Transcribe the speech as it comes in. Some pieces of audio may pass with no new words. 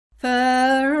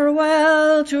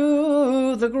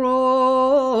the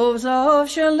groves of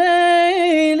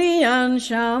shillelagh and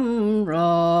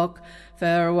shamrock.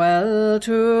 Farewell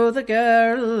to the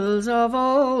girls of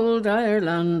old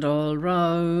Ireland all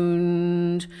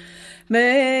round.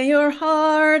 May your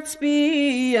hearts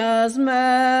be as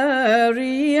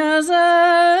merry as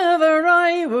ever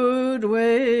I would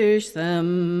wish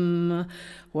them,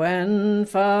 when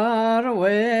far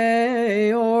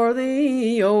away o'er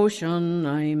the ocean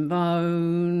I'm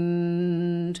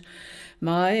bound.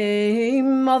 My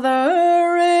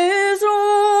mother is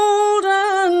old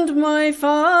and my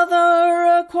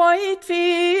father quite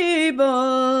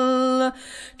feeble.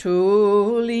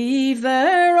 To leave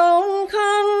their own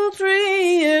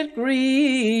country it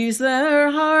grieves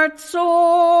their hearts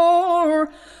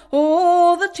sore.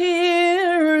 Oh, the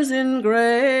tears in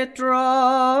great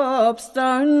drops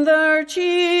down their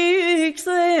cheeks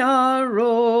they are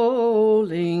rolling,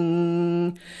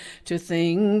 to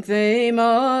think they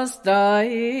must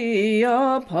die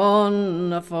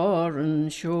upon a foreign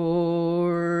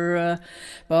shore.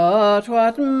 But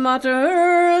what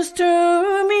matters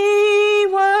to me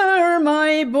where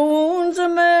my bones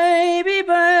may be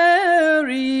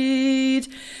buried,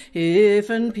 if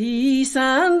in peace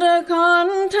and a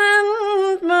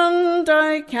contentment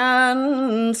I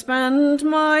can spend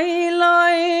my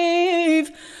life.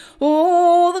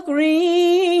 Oh, the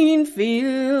green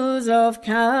fields of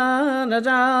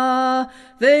Canada,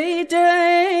 they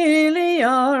daily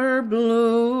are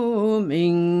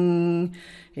blooming.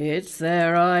 It's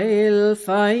there I'll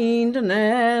find an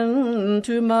end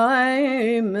to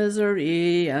my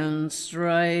misery and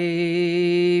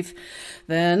strife.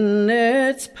 Then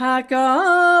it's pack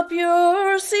up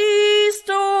your sea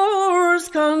stores,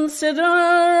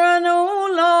 consider no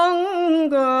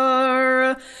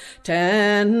longer.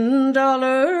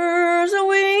 $10 a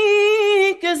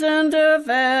week isn't a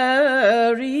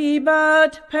very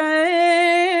bad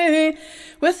pay,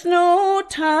 with no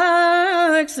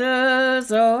taxes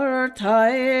or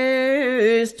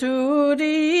tithes to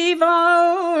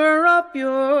devour up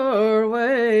your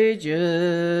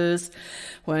wages,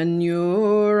 when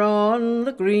you're on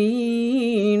the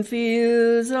green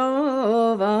fields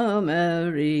of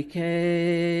America.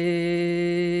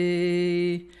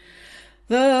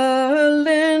 The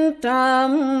lint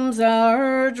dams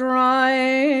are dry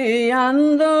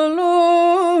and the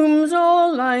looms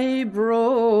all lie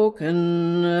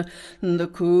broken. The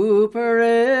cooper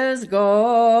is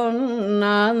gone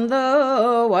and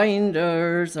the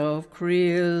winders of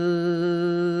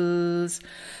creels.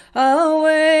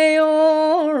 Away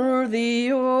o'er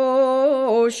the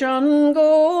ocean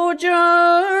go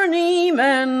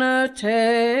journeymen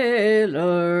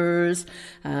tailors,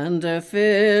 and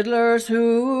fiddlers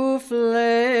who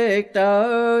flicked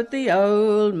out the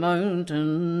old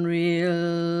mountain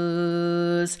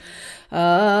reels.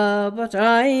 But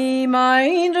I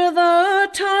mind the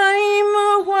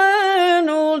time when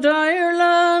old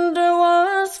Ireland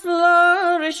was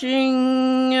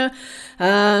flourishing,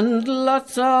 and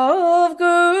lots of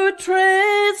good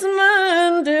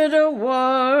tradesmen did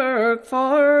work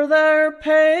for their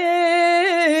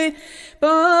pay.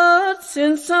 But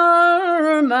since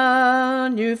our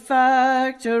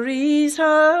manufactories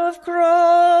have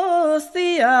crossed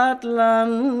the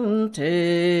Atlantic,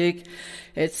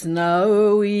 it's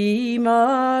now we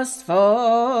must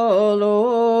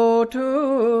follow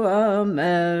to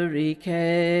America.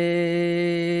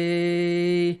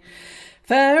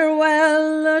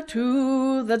 Farewell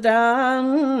to the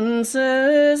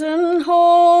dances and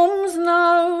homes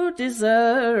now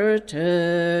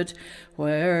deserted,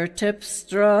 where tips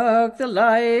struck the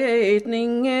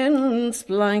lightning in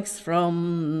splanks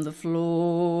from the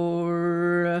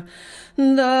floor.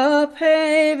 The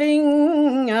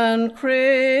paving and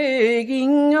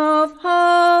cragging of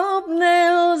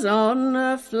hobnails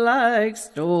on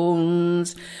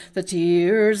flagstones, the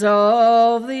tears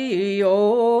of the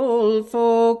old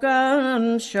folk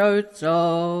and shouts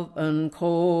of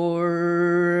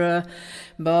encore.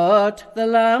 But the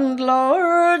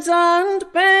landlords and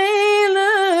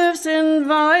bailiffs in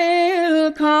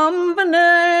vile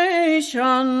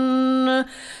combination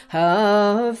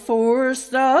have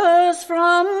forced us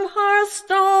from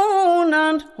hearthstone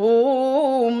and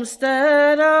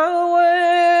homestead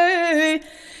away.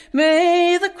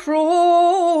 May the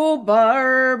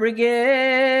Crowbar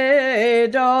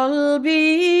Brigade all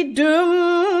be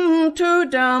doomed to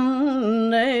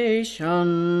damnation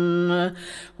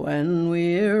when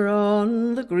we're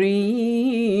on the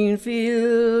green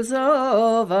fields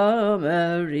of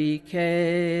America.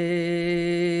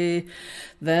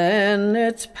 Then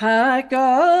it's pack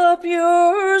up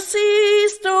your sea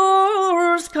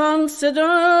stores,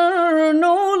 consider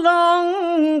no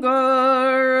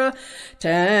longer.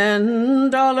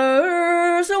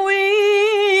 $10 a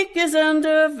week isn't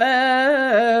a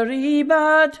very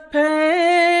bad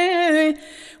pay,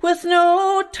 with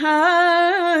no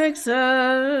taxes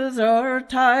or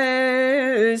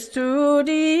tithes to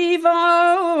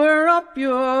devour up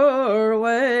your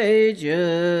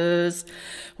wages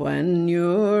when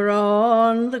you're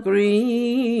on the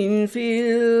green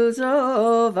fields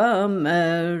of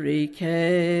America.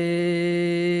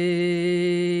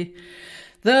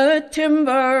 The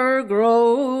timber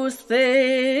grows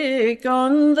thick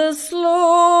on the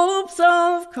slopes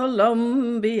of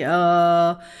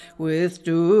Columbia, with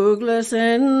Douglas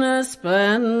in a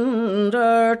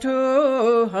splendour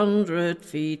 200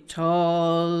 feet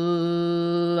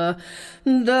tall.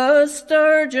 The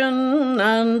sturgeon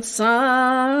and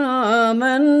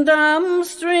salmon dam,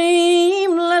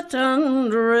 streamlet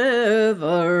and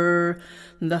river,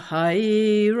 the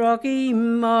high Rocky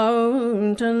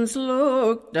Mountains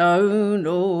look down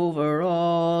over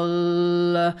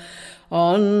all.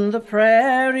 On the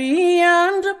prairie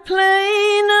and the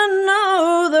plain, and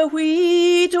now the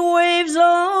wheat waves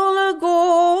all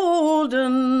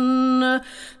a-golden.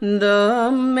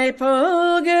 The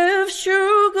maple gives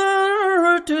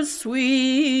sugar to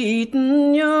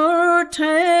sweeten your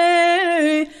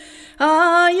tea.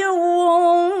 You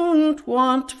won't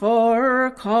want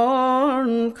for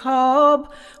corn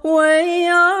cob way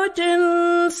out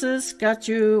in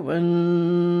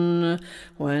Saskatchewan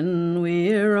when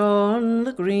we're on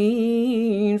the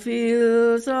green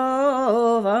fields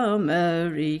of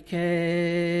America.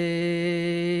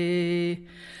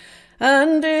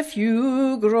 And if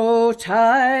you grow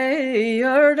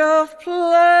tired of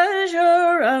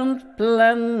pleasure and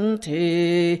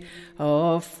plenty,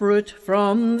 of fruit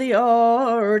from the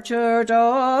orchard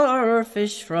or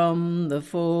fish from the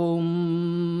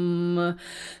foam,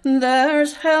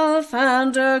 there's health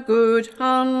and a good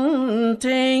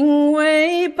hunting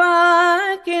way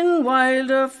back in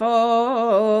wilder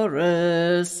forests,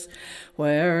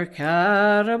 where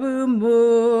caribou,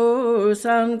 moose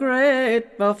and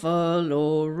great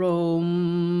buffalo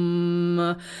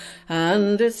roam.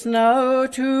 And it's now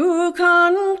to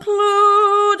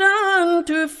conclude and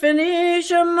to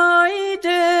finish my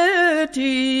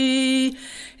duty,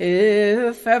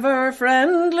 if ever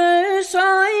friendless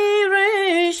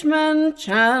Irishman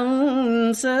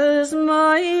chances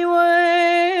my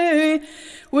way,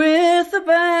 with the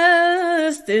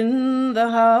best in the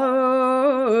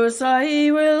house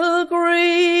I will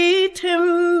greet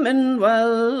him and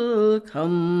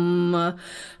welcome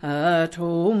at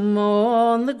home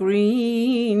on the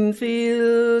green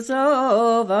fields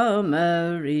of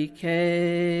America.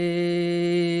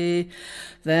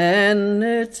 Then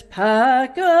it's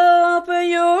pack up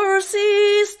your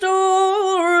sea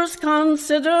stores,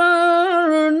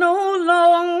 consider no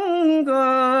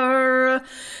longer.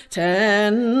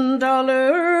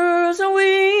 $10 a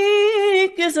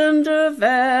week isn't a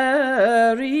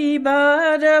very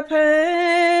bad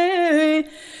pay,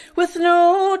 with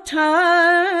no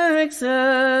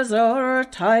taxes or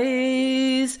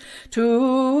tithes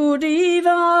to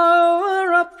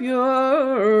devour up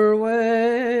your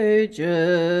wages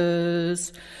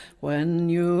when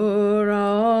you're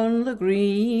on the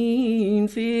green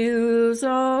fields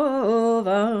of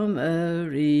America.